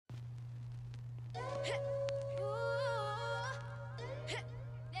I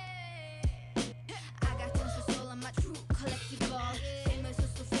got tons of soul on my true collectible. Famous,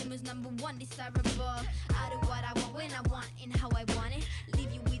 also famous, number one, desirable. I do what I want, when I want, and how I want it.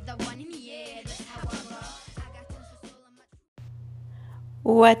 Leave you with the one in the air, that's how I roll. I got tons of soul on my true.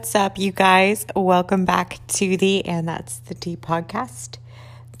 What's up, you guys? Welcome back to the And That's the Tea podcast.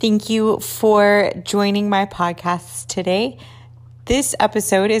 Thank you for joining my podcast today. This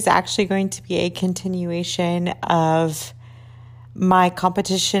episode is actually going to be a continuation of my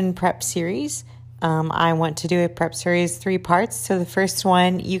competition prep series. I want to do a prep series 3 parts. So the first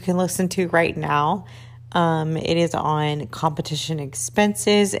one you can listen to right now. It is on competition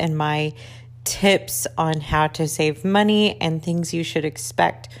expenses and my tips on how to save money and things you should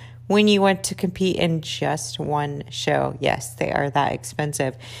expect when you want to compete in just one show. Yes, they are that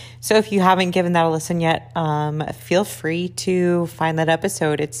expensive. So if you haven't given that a listen yet, feel free to find that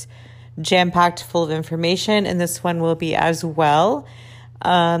episode. It's jam-packed full of information, and this one will be as well.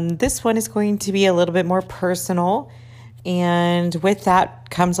 This one is going to be a little bit more personal, and with that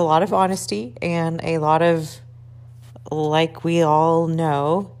comes a lot of honesty and a lot of, like we all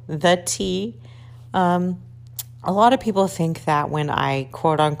know, the tea. A lot of people think that when I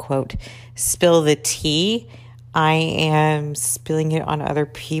quote unquote spill the tea, I am spilling it on other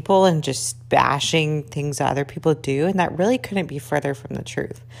people and just bashing things that other people do. And that really couldn't be further from the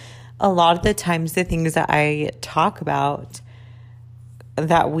truth. A lot of the times the things that I talk about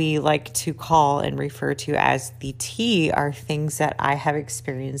that we like to call and refer to as the tea are things that I have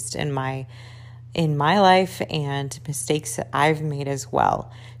experienced in my life and mistakes that I've made as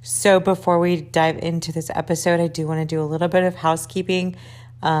well. So before we dive into this episode, I do want to do a little bit of housekeeping.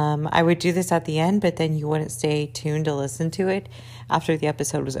 I would do this at the end, but then you wouldn't stay tuned to listen to it after the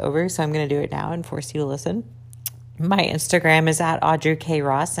episode was over. So I'm going to do it now and force you to listen. My Instagram is at Audrey K.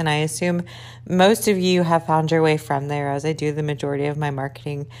 Ross, and I assume most of you have found your way from there as I do the majority of my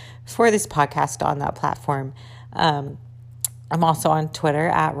marketing for this podcast on that platform. I'm also on Twitter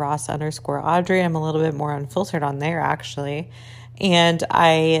at Ross_Audrey. I'm a little bit more unfiltered on there, actually. And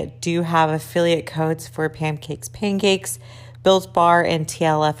I do have affiliate codes for Pancakes, Built Bar, and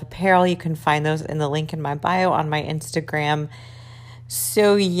TLF Apparel. You can find those in the link in my bio on my Instagram.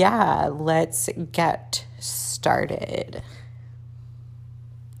 So yeah, let's get started.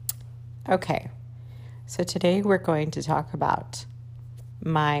 Okay, so today we're going to talk about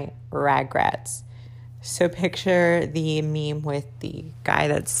my regrets. So picture the meme with the guy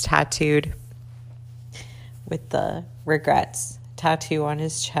that's tattooed with the regrets tattoo on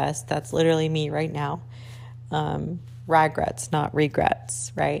his chest. That's literally me right now. Regrets, not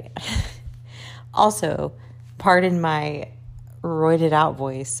regrets, right? Also, pardon my roided out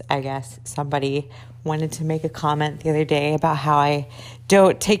voice, I guess. Somebody wanted to make a comment the other day about how I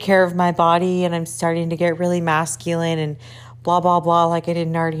don't take care of my body and I'm starting to get really masculine and blah, blah, blah, like I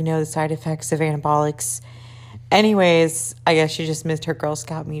didn't already know the side effects of anabolics. Anyways, I guess she just missed her Girl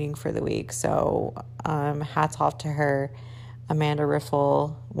Scout meeting for the week. So hats off to her, Amanda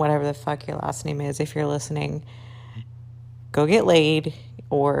Riffle, whatever the fuck your last name is. If you're listening, go get laid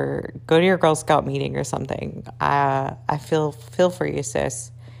or go to your Girl Scout meeting or something. I feel for you,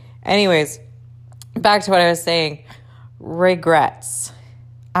 sis. Anyways, back to what I was saying. Regrets.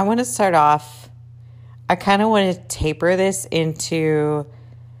 I want to start off. I kind of want to taper this into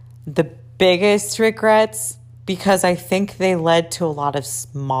the biggest regrets because I think they led to a lot of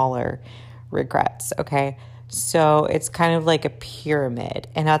smaller regrets, okay? So it's kind of like a pyramid.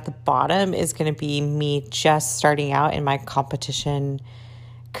 And at the bottom is going to be me just starting out in my competition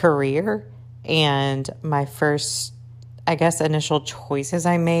career and my first, I guess, initial choices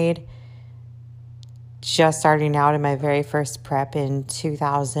I made just starting out in my very first prep in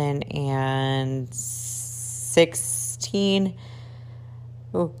 2016.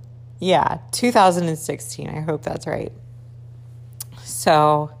 Oh, yeah, 2016. I hope that's right.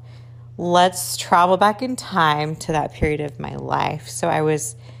 So let's travel back in time to that period of my life. So I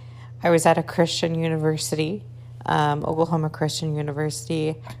was at a Christian university, Oklahoma Christian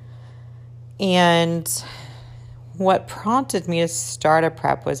University, and what prompted me to start a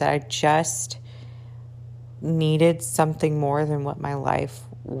prep was that I just needed something more than what my life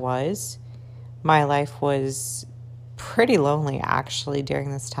was. My life was pretty lonely actually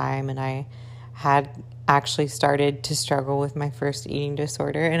during this time, and I had actually started to struggle with my first eating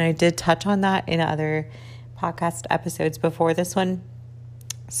disorder, and I did touch on that in other podcast episodes before this one,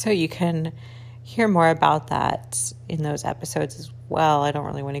 so you can hear more about that in those episodes as well. I don't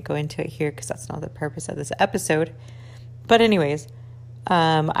really want to go into it here because that's not the purpose of this episode, but anyways,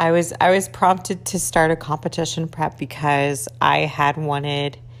 I was prompted to start a competition prep because I had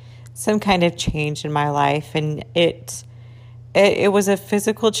wanted some kind of change in my life, and it was a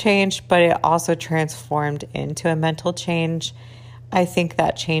physical change, but it also transformed into a mental change. I think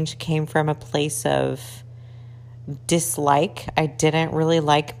that change came from a place of dislike. I didn't really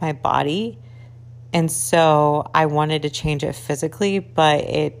like my body, and so I wanted to change it physically, but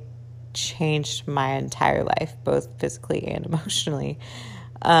it changed my entire life, both physically and emotionally.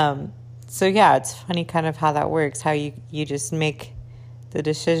 So yeah, it's funny kind of how that works, how you just make the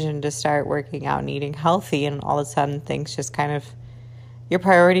decision to start working out and eating healthy, and all of a sudden things just kind of, your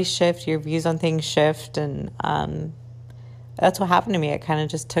priorities shift, your views on things shift, and that's what happened to me. It kind of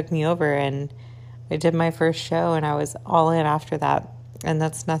just took me over, and I did my first show, and I was all in after that, and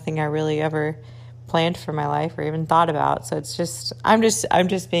that's nothing I really ever planned for my life or even thought about. So it's just, I'm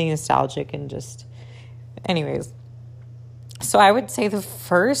just being nostalgic and just, anyways. So I would say the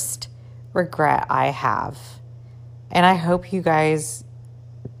first regret I have, and I hope you guys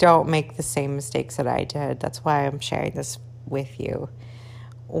don't make the same mistakes that I did, that's why I'm sharing this with you,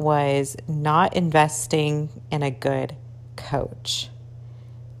 was not investing in a good coach.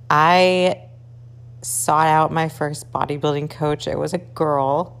 I sought out my first bodybuilding coach. It was a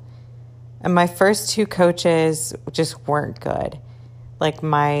girl, and my first two coaches just weren't good. Like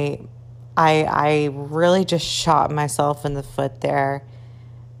I really just shot myself in the foot there,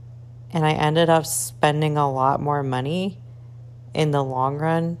 and I ended up spending a lot more money in the long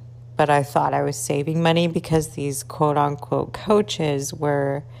run, but I thought I was saving money because these quote unquote coaches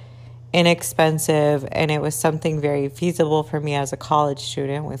were inexpensive, and it was something very feasible for me as a college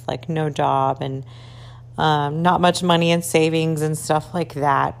student with like no job and not much money in savings and stuff like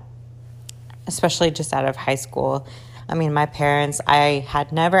that, especially just out of high school. I mean, I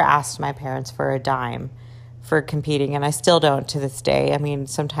had never asked my parents for a dime for competing, and I still don't to this day. I mean,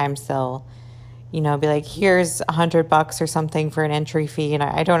 sometimes they'll, be like, here's $100 or something for an entry fee, and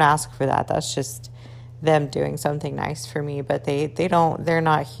I don't ask for that. That's just them doing something nice for me, but they're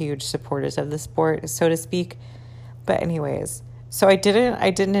not huge supporters of the sport, so to speak. But anyways, so I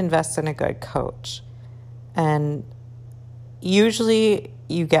didn't invest in a good coach. And usually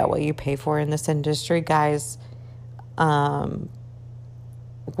you get what you pay for in this industry, guys,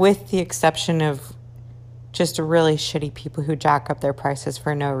 with the exception of just really shitty people who jack up their prices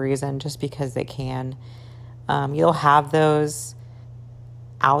for no reason just because they can. You'll have those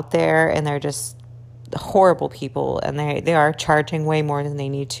out there, and they're just horrible people, and they are charging way more than they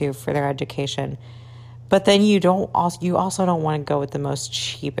need to for their education. But then you also don't want to go with the most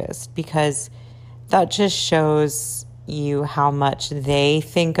cheapest, because that just shows you how much they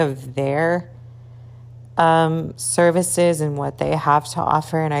think of their services and what they have to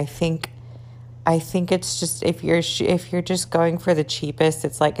offer. And I think it's just, if you're just going for the cheapest,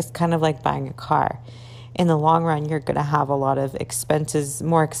 it's kind of like buying a car. In the long run, you're going to have a lot of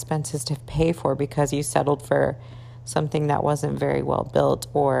more expenses to pay for, because you settled for something that wasn't very well built,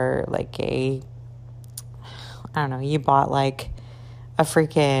 or like you bought like a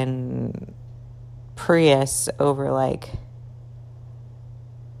freaking Prius over like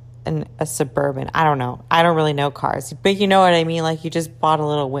a Suburban. I don't know. I don't really know cars, but you know what I mean? Like, you just bought a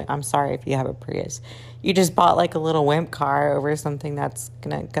little I'm sorry if you have a Prius. You just bought like a little wimp car over something that's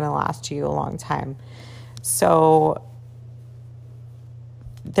gonna last you a long time. So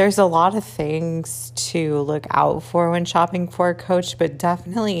there's a lot of things to look out for when shopping for a coach, but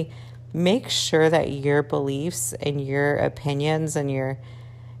definitely make sure that your beliefs and your opinions and your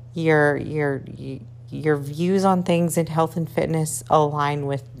views on things in health and fitness align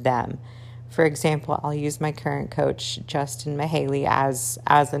with them. For example, I'll use my current coach, Justin Mahaley, as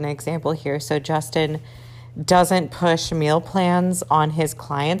an example here. So Justin doesn't push meal plans on his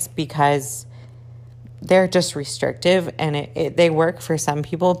clients because they're just restrictive, and they work for some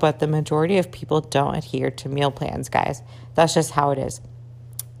people, but the majority of people don't adhere to meal plans, guys. That's just how it is.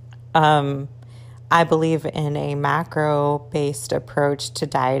 I believe in a macro-based approach to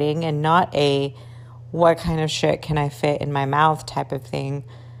dieting, and not a what kind of shit can I fit in my mouth type of thing,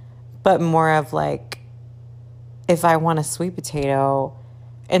 but more of like, if I want a sweet potato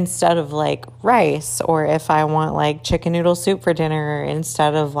instead of like rice, or if I want like chicken noodle soup for dinner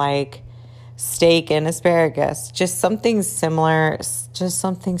instead of like steak and asparagus, just something similar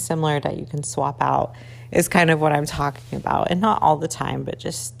that you can swap out is kind of what I'm talking about. And not all the time, but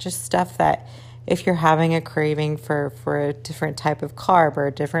just stuff that if you're having a craving for a different type of carb or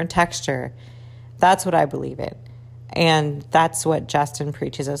a different texture, that's what I believe in. And that's what Justin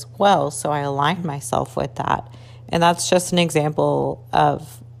preaches as well. So I align myself with that. And that's just an example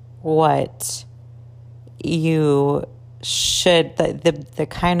of what you should, the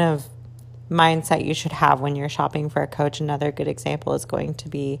kind of mindset you should have when you're shopping for a coach. Another good example is going to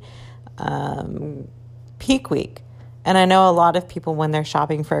be peak week. And I know a lot of people, when they're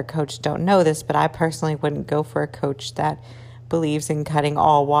shopping for a coach, don't know this, but I personally wouldn't go for a coach that believes in cutting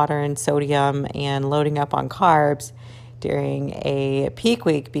all water and sodium and loading up on carbs during a peak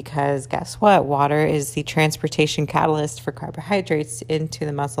week, because guess what? Water is the transportation catalyst for carbohydrates into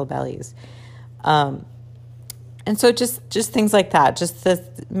the muscle bellies. And so just things like that, just to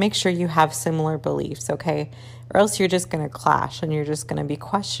make sure you have similar beliefs, okay? Or else you're just going to clash and you're just going to be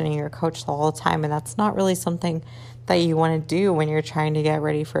questioning your coach the whole time. And that's not really something that you want to do when you're trying to get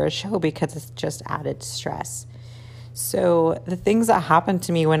ready for a show, because it's just added stress. So the things that happened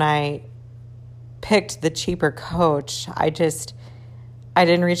to me when I picked the cheaper coach, I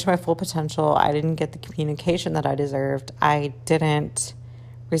didn't reach my full potential. I didn't get the communication that I deserved. I didn't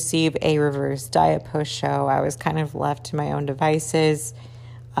receive a reverse diet post-show. I was kind of left to my own devices.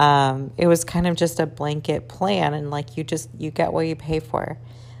 It was kind of just a blanket plan, and like you get what you pay for.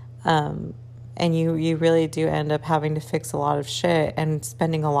 And you really do end up having to fix a lot of shit and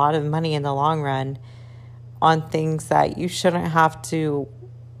spending a lot of money in the long run on things that you shouldn't have to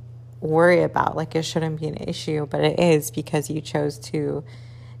worry about. Like, it shouldn't be an issue, but it is, because you chose to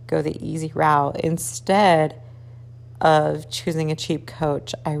go the easy route instead of choosing a cheap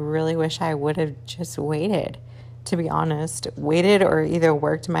coach. I really wish I would have just waited, to be honest. Waited, or either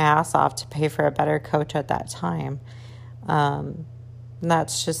worked my ass off to pay for a better coach at that time.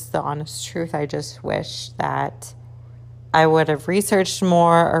 That's just the honest truth. I just wish that I would have researched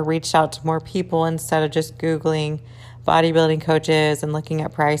more or reached out to more people instead of just Googling bodybuilding coaches and looking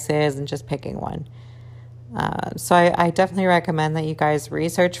at prices and just picking one. So I definitely recommend that you guys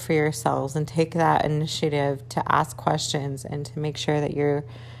research for yourselves and take that initiative to ask questions and to make sure that you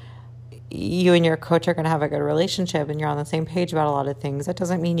and your coach are going to have a good relationship and you're on the same page about a lot of things. That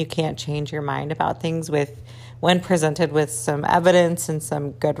doesn't mean you can't change your mind about things when presented with some evidence and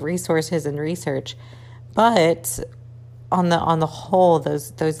some good resources and research. But on the whole,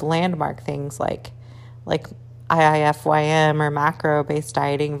 those landmark things like IIFYM or macro-based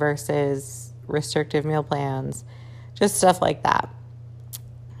dieting versus restrictive meal plans, just stuff like that.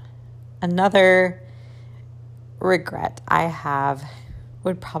 Another regret I have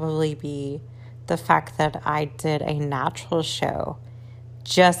would probably be the fact that I did a natural show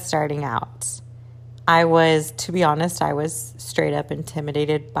just starting out. To be honest, I was straight up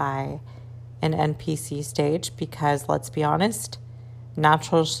intimidated by an NPC stage, because let's be honest,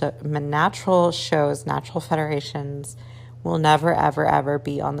 natural shows, natural federations will never, ever, ever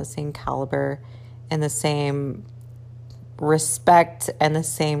be on the same caliber and the same respect and the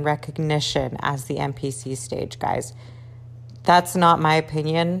same recognition as the NPC stage, guys. That's not my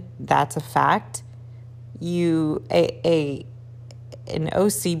opinion. That's a fact. An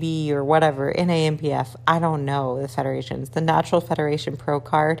OCB or whatever, NAMPF, I don't know the federations. The Natural Federation Pro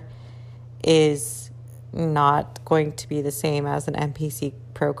card is not going to be the same as an NPC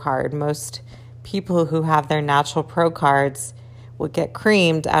Pro card. Most people who have their natural pro cards will get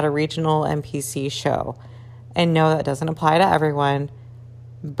creamed at a regional NPC show. And no, that doesn't apply to everyone,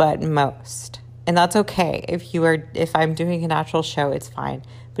 but most. And that's okay. If I'm doing a natural show, it's fine.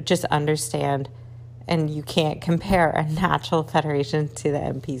 But just understand, and you can't compare a natural federation to the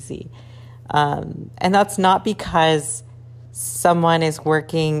NPC. And that's not because someone is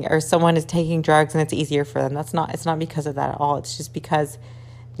working or someone is taking drugs and it's easier for them. It's not because of that at all. It's just because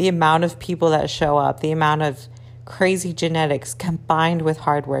the amount of people that show up, the amount of crazy genetics combined with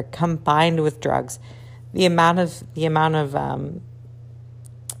hard work, combined with drugs, the amount of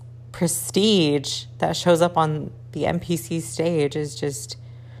prestige that shows up on the NPC stage is just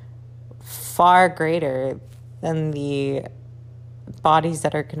far greater than the bodies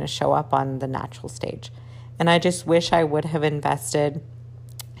that are going to show up on the natural stage. And I just wish I would have invested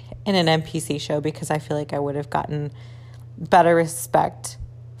in an NPC show, because I feel like I would have gotten better respect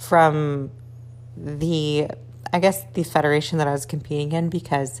from the federation that I was competing in,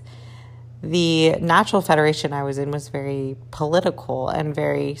 because the natural federation I was in was very political and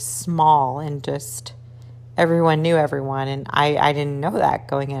very small, and just everyone knew everyone. And I didn't know that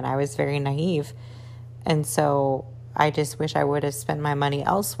going in. I was very naive. And so I just wish I would have spent my money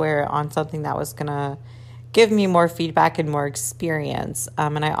elsewhere on something that was going to give me more feedback and more experience.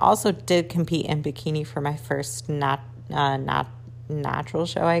 And I also did compete in bikini for my first natural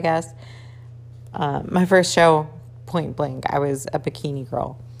show, I guess. My first show, point blank, I was a bikini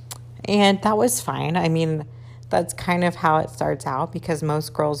girl. And that was fine. I mean, that's kind of how it starts out, because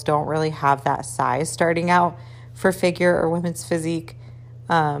most girls don't really have that size starting out for figure or women's physique.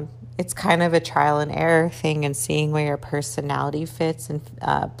 it's kind of a trial and error thing and seeing where your personality fits and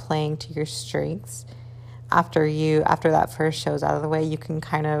playing to your strengths. After that first show's out of the way, you can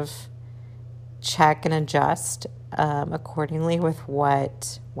kind of check and adjust accordingly with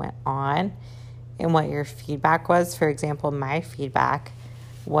what went on and what your feedback was. For example, my feedback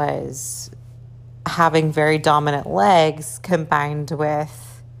was having very dominant legs combined with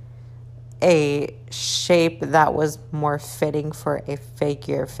a shape that was more fitting for a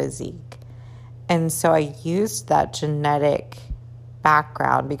figure physique. And so I used that genetic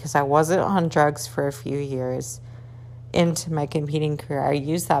background because I wasn't on drugs for a few years into my competing career. I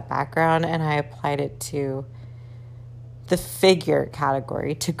used that background and I applied it to the figure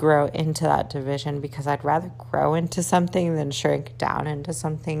category to grow into that division because I'd rather grow into something than shrink down into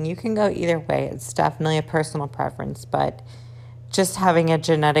something. You can go either way. It's definitely a personal preference, but just having a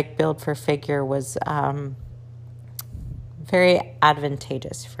genetic build for figure was very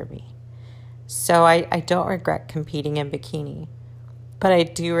advantageous for me. So I don't regret competing in bikini, but I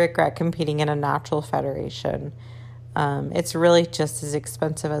do regret competing in a natural federation. It's really just as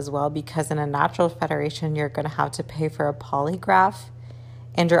expensive as well because in a natural federation, you're going to have to pay for a polygraph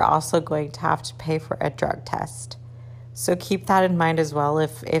and you're also going to have to pay for a drug test. So keep that in mind as well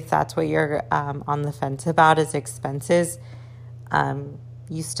if that's what you're on the fence about is expenses.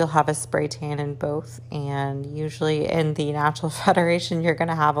 You still have a spray tan in both, and usually in the natural federation, you're going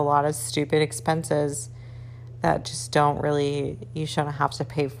to have a lot of stupid expenses that just you shouldn't have to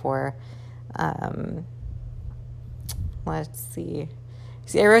pay for. Let's see.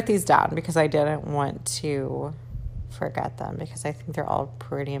 I wrote these down because I didn't want to forget them because I think they're all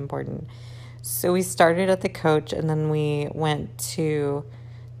pretty important. So we started at the coach and then we went to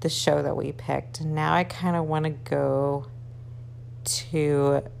the show that we picked. And now I kind of want to go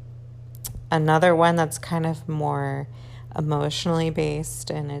to another one that's kind of more emotionally based,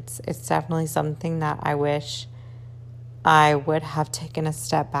 and it's definitely something that I wish I would have taken a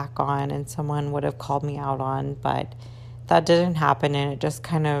step back on and someone would have called me out on, but that didn't happen, and I just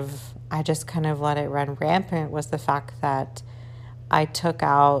kind of let it run rampant. Was the fact that I took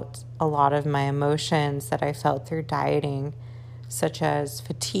out a lot of my emotions that I felt through dieting, such as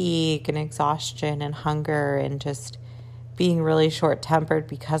fatigue and exhaustion and hunger and just being really short-tempered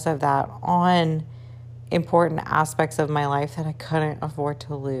because of that, on important aspects of my life that I couldn't afford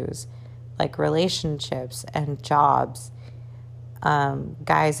to lose, like relationships and jobs.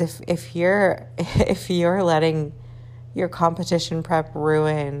 Guys, if you're letting your competition prep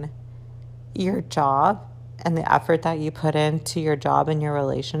ruin your job and the effort that you put into your job and your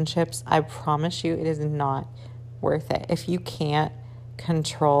relationships, I promise you it is not worth it. If you can't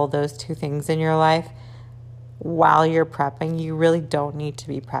control those two things in your life while you're prepping, you really don't need to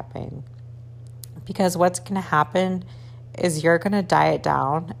be prepping. Because what's going to happen is you're going to diet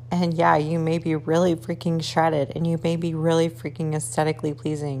down, and yeah, you may be really freaking shredded and you may be really freaking aesthetically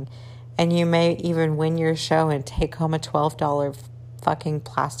pleasing, and you may even win your show and take home a $12 fucking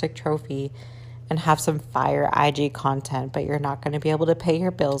plastic trophy and have some fire IG content, but you're not going to be able to pay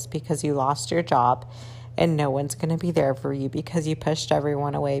your bills because you lost your job and no one's going to be there for you because you pushed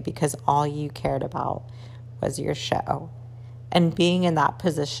everyone away because all you cared about was your show. And being in that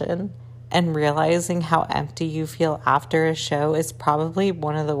position and realizing how empty you feel after a show is probably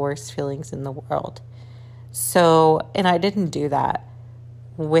one of the worst feelings in the world. So, and I didn't do that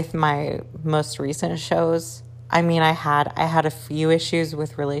with my most recent shows. I mean, I had a few issues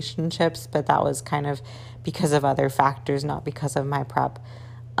with relationships, but that was kind of because of other factors, not because of my prep.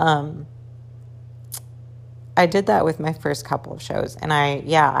 I did that with my first couple of shows, and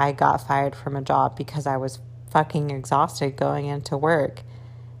I got fired from a job because I was fucking exhausted going into work,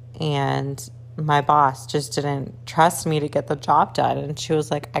 and my boss just didn't trust me to get the job done, and she was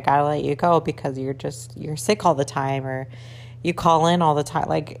like, I gotta let you go because you're sick all the time, or you call in all the time.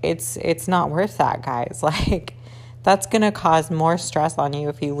 Like, it's not worth that, guys. Like, that's gonna cause more stress on you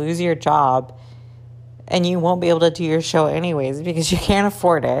if you lose your job and you won't be able to do your show anyways because you can't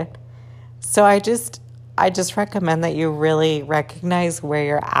afford it. So I just recommend that you really recognize where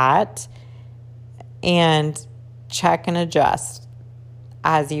you're at and check and adjust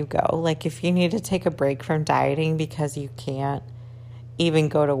as you go. Like, if you need to take a break from dieting because you can't even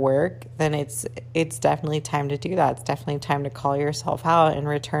go to work, then it's definitely time to do that. It's definitely time to call yourself out and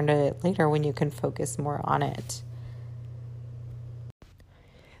return to it later when you can focus more on it.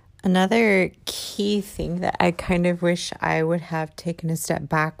 Another key thing that I kind of wish I would have taken a step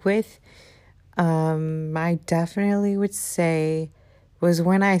back with, I definitely would say, was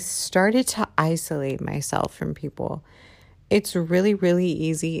when I started to isolate myself from people. It's really, really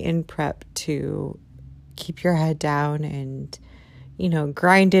easy in prep to keep your head down and,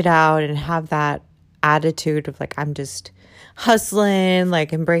 grind it out and have that attitude of like, I'm just hustling,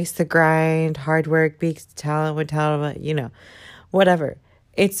 like embrace the grind, hard work, beats talent with talent, whatever.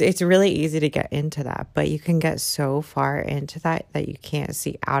 It's really easy to get into that, but you can get so far into that you can't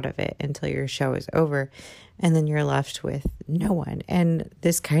see out of it until your show is over, and then you're left with no one. And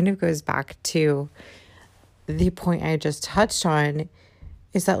this kind of goes back to the point I just touched on,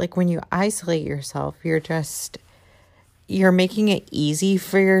 is that like when you isolate yourself, you're making it easy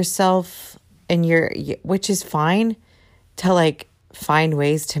for yourself, and which is fine, to like find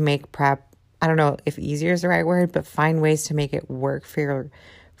ways to make prep. I don't know if easier is the right word, but find ways to make it work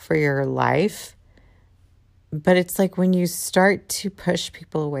for your life. But it's like when you start to push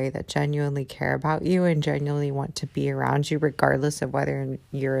people away that genuinely care about you and genuinely want to be around you, regardless of whether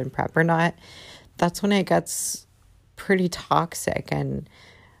you're in prep or not, that's when it gets pretty toxic. And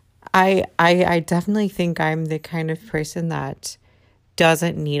I definitely think I'm the kind of person that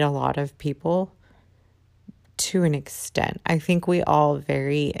doesn't need a lot of people to an extent. I think we all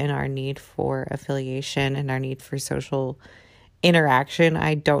vary in our need for affiliation and our need for social interaction.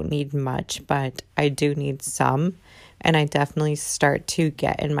 I don't need much, but I do need some. And I definitely start to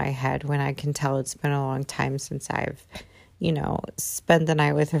get in my head when I can tell it's been a long time since I've, spent the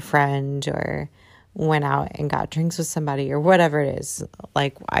night with a friend or went out and got drinks with somebody or whatever it is.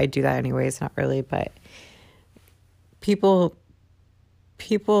 Like, I do that anyways, not really, but people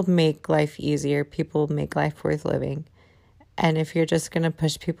make life easier. People make life worth living. And if you're just going to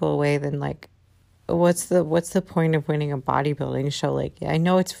push people away, then like, what's the point of winning a bodybuilding show? Like, I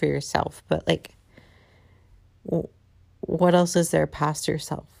know it's for yourself, but like, what else is there past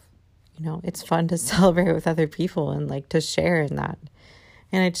yourself? It's fun to celebrate with other people and like to share in that.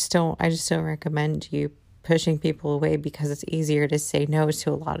 And I just don't recommend you pushing people away because it's easier to say no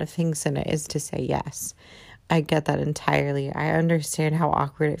to a lot of things than it is to say yes. I get that entirely. I understand how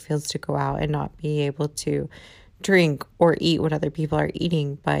awkward it feels to go out and not be able to drink or eat what other people are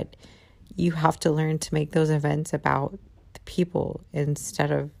eating, but you have to learn to make those events about the people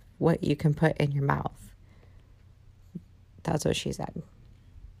instead of what you can put in your mouth. That's what she said.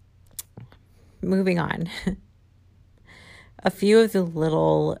 Moving on. A few of the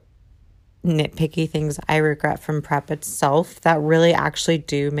little nitpicky things I regret from prep itself that really actually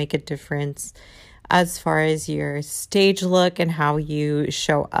do make a difference as far as your stage look and how you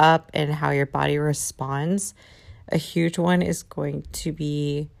show up and how your body responds. A huge one is going to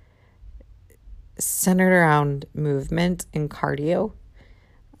be centered around movement and cardio.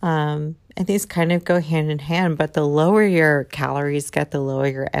 And these kind of go hand in hand, but the lower your calories get, the lower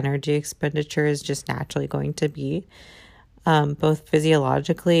your energy expenditure is just naturally going to be, both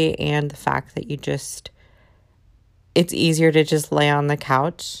physiologically and the fact that it's easier to just lay on the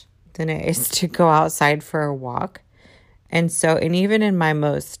couch than it is to go outside for a walk. And even in my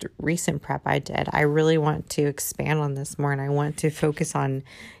most recent prep I really want to expand on this more, and I want to focus on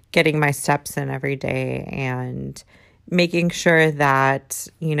getting my steps in every day and making sure that,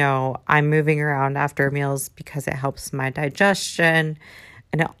 I'm moving around after meals because it helps my digestion,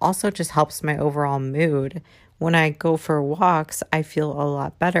 and it also just helps my overall mood. When I go for walks, I feel a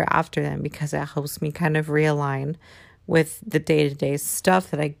lot better after them because it helps me kind of realign with the day-to-day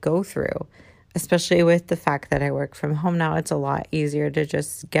stuff that I go through, especially with the fact that I work from home now. It's a lot easier to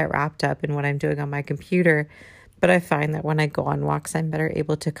just get wrapped up in what I'm doing on my computer. But I find that when I go on walks, I'm better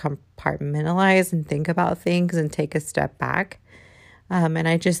able to compartmentalize and think about things and take a step back. And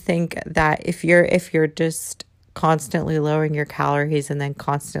I just think that if you're just constantly lowering your calories and then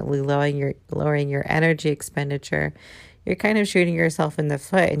constantly lowering your energy expenditure, you're kind of shooting yourself in the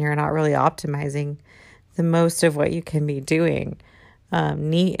foot, and you're not really optimizing the most of what you can be doing.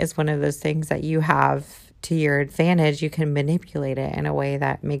 NEAT is one of those things that you have to your advantage. You can manipulate it in a way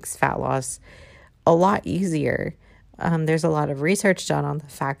that makes fat loss a lot easier. There's a lot of research done on the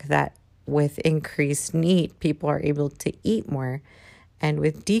fact that with increased NEAT, people are able to eat more. And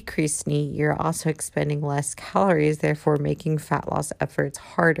with decreased NEAT, you're also expending less calories, therefore making fat loss efforts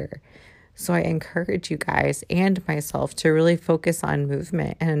harder. So I encourage you guys and myself to really focus on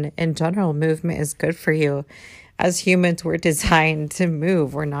movement. And in general, movement is good for you. As humans, we're designed to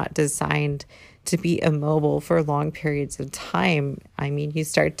move. We're not designed to be immobile for long periods of time. I mean, you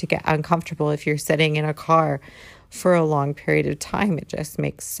start to get uncomfortable if you're sitting in a car for a long period of time. It just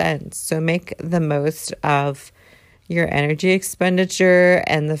makes sense. So make the most of your energy expenditure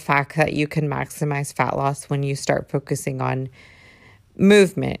and the fact that you can maximize fat loss when you start focusing on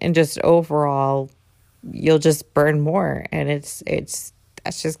movement, and just overall you'll just burn more. And that's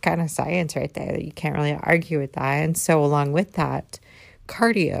just kind of science right there. You can't really argue with that. And so along with that,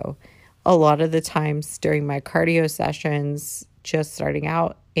 cardio. A lot of the times during my cardio sessions, just starting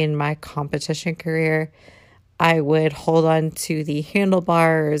out in my competition career, I would hold on to the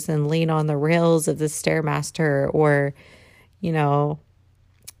handlebars and lean on the rails of the Stairmaster, or, you know,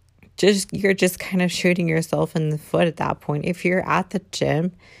 you're just kind of shooting yourself in the foot at that point. If you're at the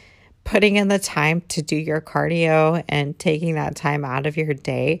gym, putting in the time to do your cardio and taking that time out of your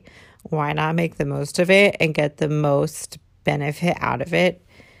day, why not make the most of it and get the most benefit out of it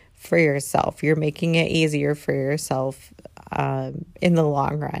for yourself? You're making it easier for yourself in the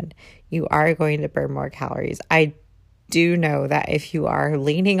long run. You are going to burn more calories. I do know that if you are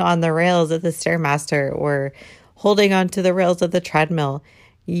leaning on the rails of the Stairmaster or holding onto the rails of the treadmill,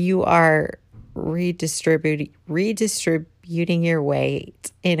 you are redistributing your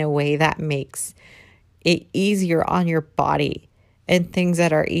weight in a way that makes it easier on your body. And things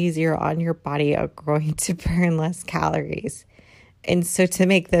that are easier on your body are going to burn less calories. And so to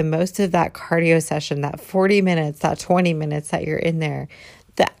make the most of that cardio session, that 40 minutes, that 20 minutes that you're in there,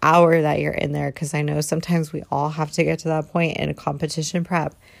 the hour that you're in there, because I know sometimes we all have to get to that point in a competition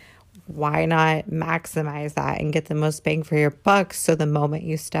prep. Why not maximize that and get the most bang for your buck, so the moment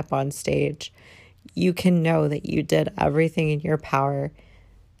you step on stage, you can know that you did everything in your power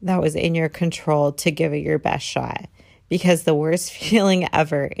that was in your control to give it your best shot. Because the worst feeling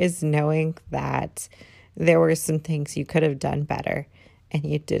ever is knowing that there were some things you could have done better and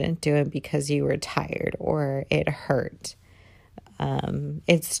you didn't do it because you were tired or it hurt.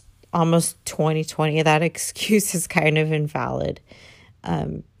 It's almost 2020. That excuse is kind of invalid.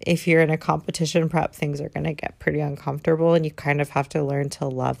 If you're in a competition prep, things are going to get pretty uncomfortable and you kind of have to learn to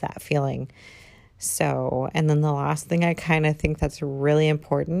love that feeling. So, and then the last thing I kind of think that's really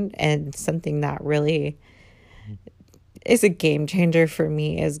important and something that really is a game changer for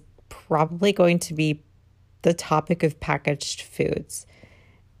me is probably going to be the topic of packaged foods.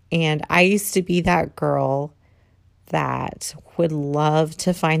 And I used to be that girl that would love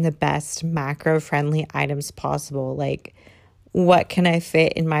to find the best macro-friendly items possible. Like, what can I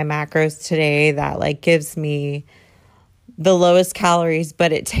fit in my macros today that like gives me the lowest calories,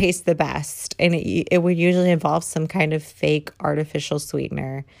 but it tastes the best? And it would usually involve some kind of fake artificial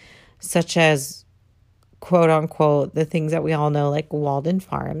sweetener, such as, quote unquote, the things that we all know, like Walden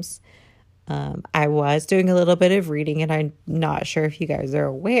Farms. I was doing a little bit of reading, and I'm not sure if you guys are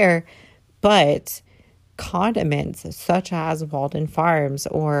aware, but condiments such as Walden Farms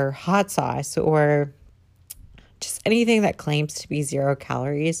or hot sauce or just anything that claims to be 0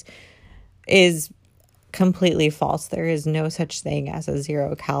 calories is completely false. There is no such thing as a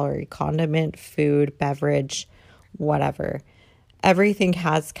 0 calorie condiment, food, beverage, whatever. Everything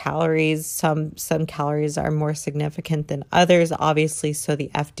has calories. Some calories are more significant than others, obviously. So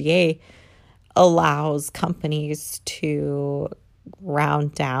the FDA allows companies to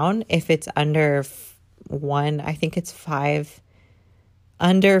round down if it's under I think it's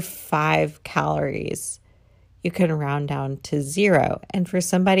under 5 calories. You can round down to 0. And for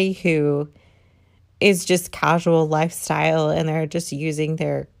somebody who is just casual lifestyle and they're just using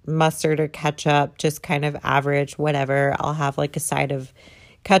their mustard or ketchup, just kind of average, whatever, I'll have like a side of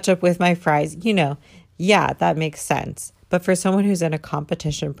ketchup with my fries, yeah, that makes sense. But for someone who's in a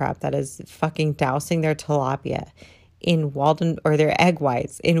competition prep that is fucking dousing their tilapia in Walden, or their egg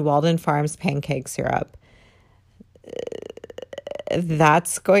whites in Walden Farms pancake syrup,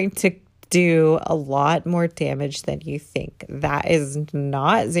 that's going to do a lot more damage than you think. That is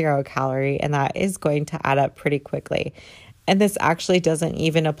not 0 calorie, and that is going to add up pretty quickly. And this actually doesn't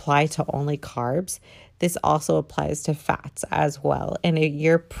even apply to only carbs. This also applies to fats as well. And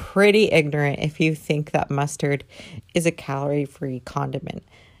you're pretty ignorant if you think that mustard is a calorie-free condiment.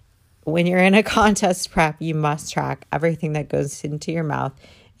 When you're in a contest prep, you must track everything that goes into your mouth,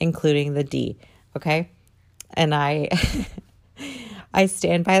 including the D, okay? And I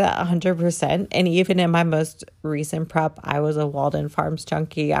stand by that 100%. And even in my most recent prep, I was a Walden Farms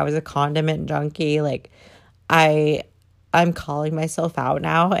junkie. I was a condiment junkie. Like, I'm calling myself out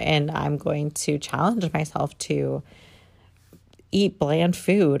now, and I'm going to challenge myself to eat bland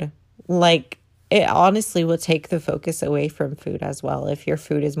food. Like, it honestly will take the focus away from food as well. If your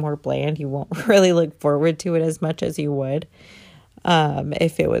food is more bland, you won't really look forward to it as much as you would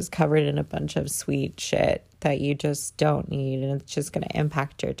if it was covered in a bunch of sweet shit that you just don't need, and it's just going to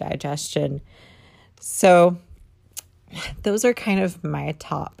impact your digestion. So those are kind of my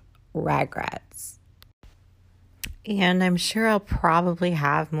top regrets. And I'm sure I'll probably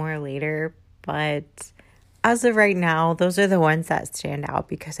have more later, but as of right now, those are the ones that stand out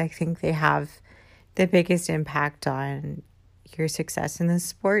because I think they have the biggest impact on your success in this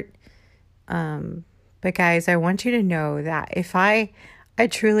sport. But guys, I want you to know that if I I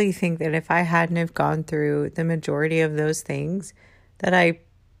truly think that if I hadn't have gone through the majority of those things, that I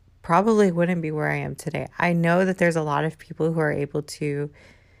probably wouldn't be where I am today. I know that there's a lot of people who are able to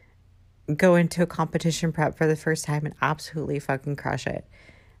go into a competition prep for the first time and absolutely fucking crush it.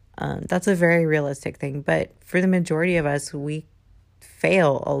 That's a very realistic thing. But for the majority of us, we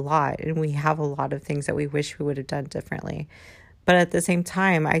fail a lot and we have a lot of things that we wish we would have done differently. But at the same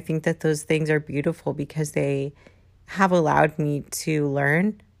time, I think that those things are beautiful because they have allowed me to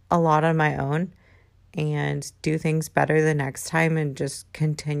learn a lot on my own and do things better the next time and just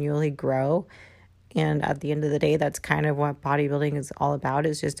continually grow. And at the end of the day, that's kind of what bodybuilding is all about,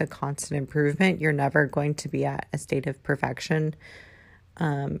 is just a constant improvement. You're never going to be at a state of perfection.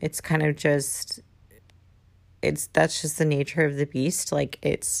 It's kind of just, that's just the nature of the beast. Like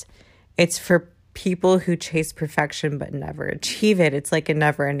it's for people who chase perfection but never achieve it. It's like a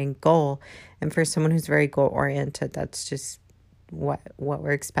never ending goal. And for someone who's very goal oriented, that's just what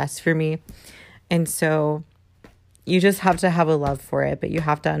works best for me. And so you just have to have a love for it, but you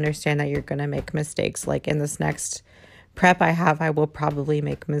have to understand that you're going to make mistakes. Like in this next prep I will probably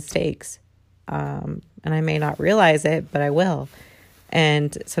make mistakes. And I may not realize it, but I will.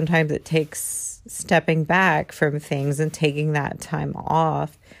 And sometimes it takes stepping back from things and taking that time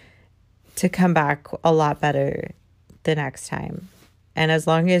off to come back a lot better the next time. And as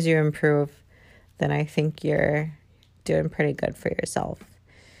long as you improve, then I think you're doing pretty good for yourself.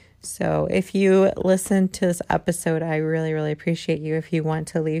 So if you listen to this episode, I really, really appreciate you. If you want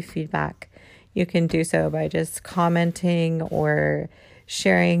to leave feedback, you can do so by just commenting or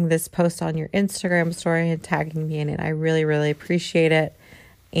sharing this post on your Instagram story and tagging me in it. I really, really appreciate it.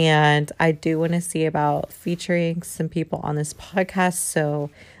 And I do want to see about featuring some people on this podcast. So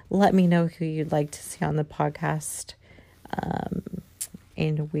let me know who you'd like to see on the podcast.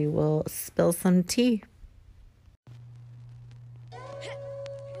 And we will spill some tea.